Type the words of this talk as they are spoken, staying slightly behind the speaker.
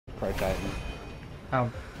rotating. Do you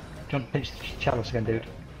want to pinch the chalice again, dude?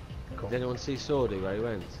 Cool. Did anyone see Swordy where he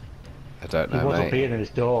went? I don't He know, was mate. up here near his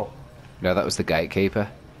door. No, that was the gatekeeper.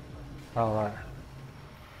 Oh, right.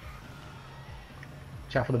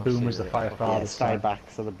 Watch out for the I'll boomers, see the it. fire Yeah, fathers. stay back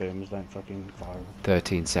so the boomers don't fucking fire.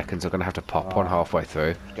 13 seconds. I'm going to have to pop one halfway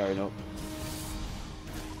through. Going up.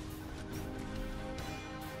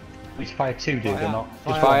 It's fire 2, dude, they're not.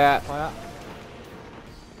 Just Fire. Fire.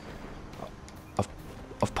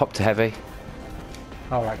 I've popped a heavy.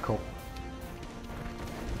 Alright, cool.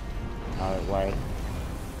 Oh, wait.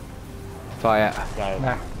 Fire. Go.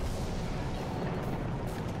 Nah.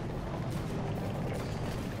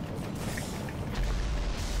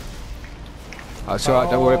 Oh, it's alright,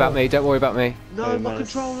 don't worry about me, don't worry about me. No, my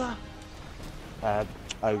Boomers. controller!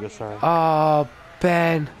 Ogre, sorry. Oh,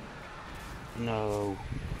 Ben. No.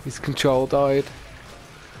 His control died.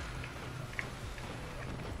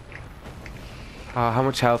 Oh, how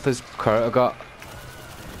much health has Crota got?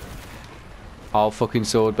 Oh, fucking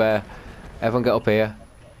swordbearer. Everyone get up here.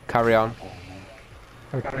 Carry on.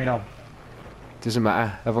 We're carrying on. Doesn't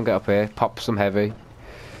matter. Everyone get up here. Pop some heavy.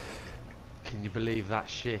 Can you believe that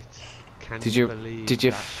shit? Can Did you you believe did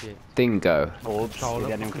your that shit? thing go? Orbs. Controller-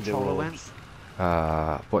 If anyone could do controller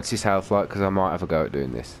orbs. What's his health like? Because I might have a go at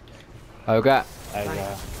doing this. Ogre,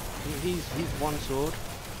 Ogre. He's one sword.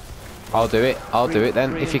 I'll do it. I'll do it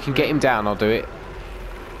then. Three If you and can get three. him down, I'll do it.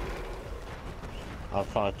 I'll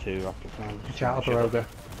fire 2 rockets, man. Watch out for Ogre.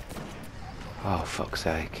 Oh, fuck's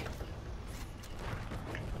sake.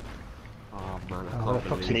 Oh man, I Oh, can't the fuck's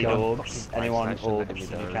believe he Need done? orbs. Fucking Anyone PlayStation orbs letting me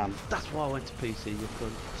if you down. can. That's why I went to PC, you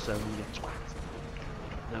cunt. So you twat.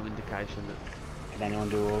 No indication that Can anyone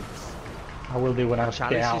do orbs? I will do when I get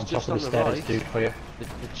Chalice out is on top just of the on the stairs, right. dude, for you.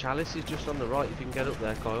 the chalice is just on the right. If you can get up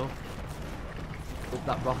there, Kyle. Up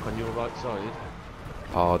that rock on your right side.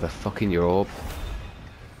 Oh, the fucking your orb.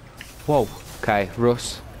 Whoa. Okay,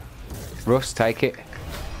 Russ. Russ, take it.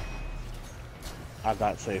 I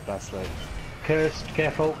got super sweet. Cursed,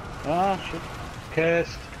 careful. Ah, shit.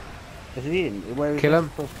 Cursed. Is he in? Where is Kill he? him.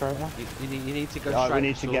 First Crota? You need to go Oh, straight we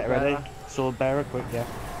need to get ready. Sword bearer, quick, yeah.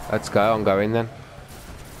 Let's go. I'm going then.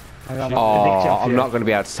 Hang on, Oh, Nick's after I'm you. not going to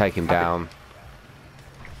be able to take him down.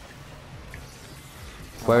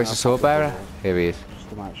 Where is the sword bearer? Here he is. Just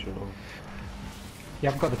to make sure. You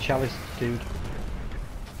haven't got the chalice, dude.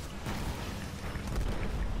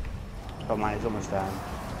 Oh man, he's almost down.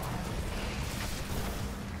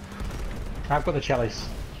 I've got the chalice.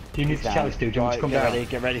 Do you need He's the down. chalice, dude? Do you want Right, to come get down? ready,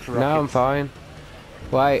 get ready for rockets. No, I'm fine.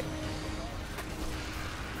 Wait.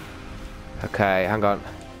 Okay, hang on.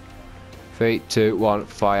 3, 2, 1,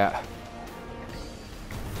 fire.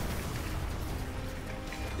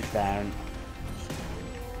 He's down.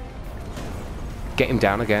 Get him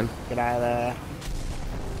down again. Get out of there.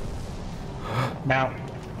 Now.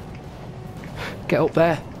 Get up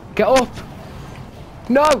there. Get up!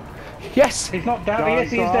 No! Yes! He's not down. Go Yes, on,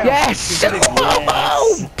 he's go on. down. Yes!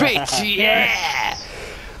 Oh, bitch! Yeah!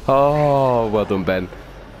 Oh, well done, Ben.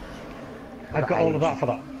 I've got all of that for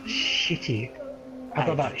that shitty. I've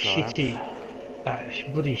got that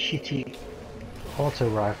Right. bloody shitty auto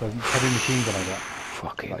rifle, heavy machine gun I got.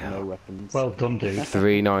 Fucking Like no hell. weapons. Well done, dude.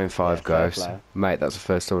 395 Yeah, fair ghost. play. Mate, that's the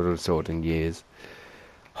first time I've done a sword in years.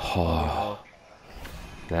 Oh.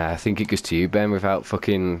 Nah, I think it goes to you, Ben, without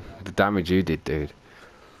fucking the damage you did, dude.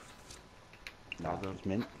 No, it's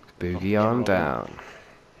mint. Boogie on down.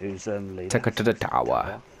 Who's leader? Take her to the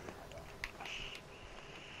tower.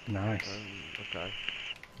 Nice. Okay.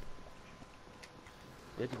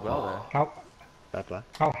 You did well there. Fair play.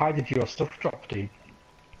 How high did your stuff drop, Dean?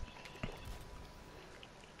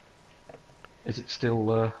 Is it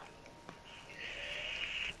still?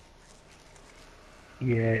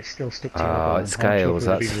 Yeah, it's still stuck to your Oh, bone. it scales.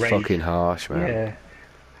 I'm sure it That's would be fucking harsh, man. Yeah,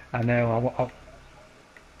 I know.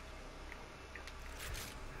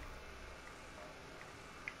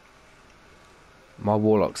 My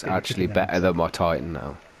warlock's Yeah, actually chicken better eggs. than my titan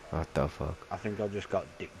now. What the fuck? I think I just got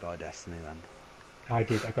dicked by destiny then. I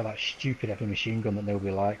did. I got that stupid heavy machine gun that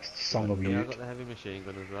nobody likes. Song of Yeah, I Youth. got the heavy machine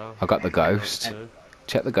gun as well. I got the ghost. Too.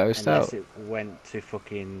 Check the ghost Unless out. it went to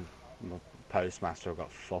fucking postmaster, I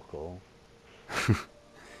got fuck all.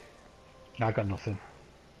 I got nothing.